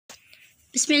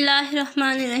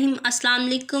Bismillahirrahmanirrahim. Assalamu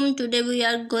alaikum. Today we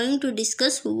are going to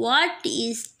discuss what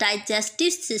is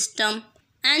digestive system.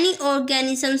 Any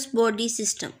organism's body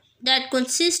system that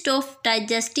consists of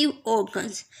digestive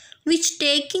organs which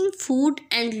taking food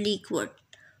and liquid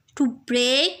to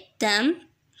break them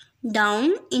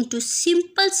down into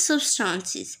simple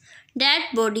substances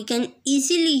that body can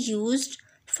easily use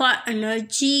for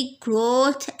energy,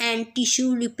 growth and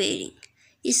tissue repairing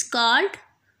is called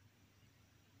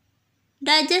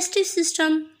digestive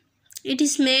system. It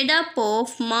is made up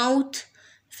of mouth,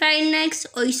 pharynx,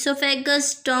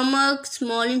 esophagus, stomach,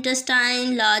 small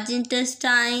intestine, large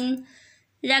intestine,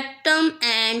 rectum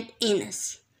and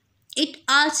anus. It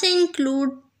also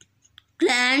includes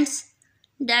glands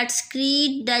that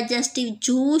secrete digestive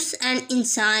juice and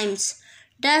enzymes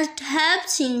that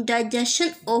helps in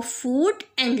digestion of food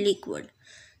and liquid.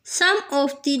 Some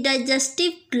of the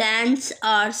digestive glands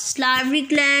are salivary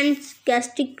glands,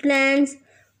 gastric glands,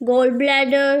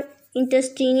 gallbladder,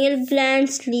 intestinal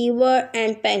glands, liver,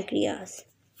 and pancreas.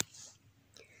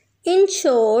 In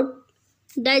short,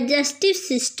 digestive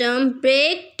system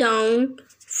break down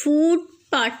food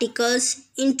particles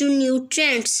into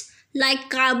nutrients like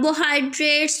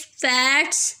carbohydrates,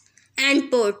 fats, and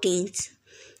proteins.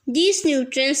 These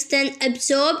nutrients then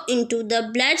absorb into the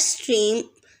bloodstream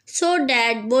so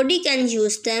that body can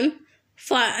use them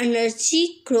for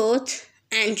energy, growth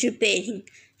and repairing.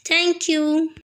 Thank you.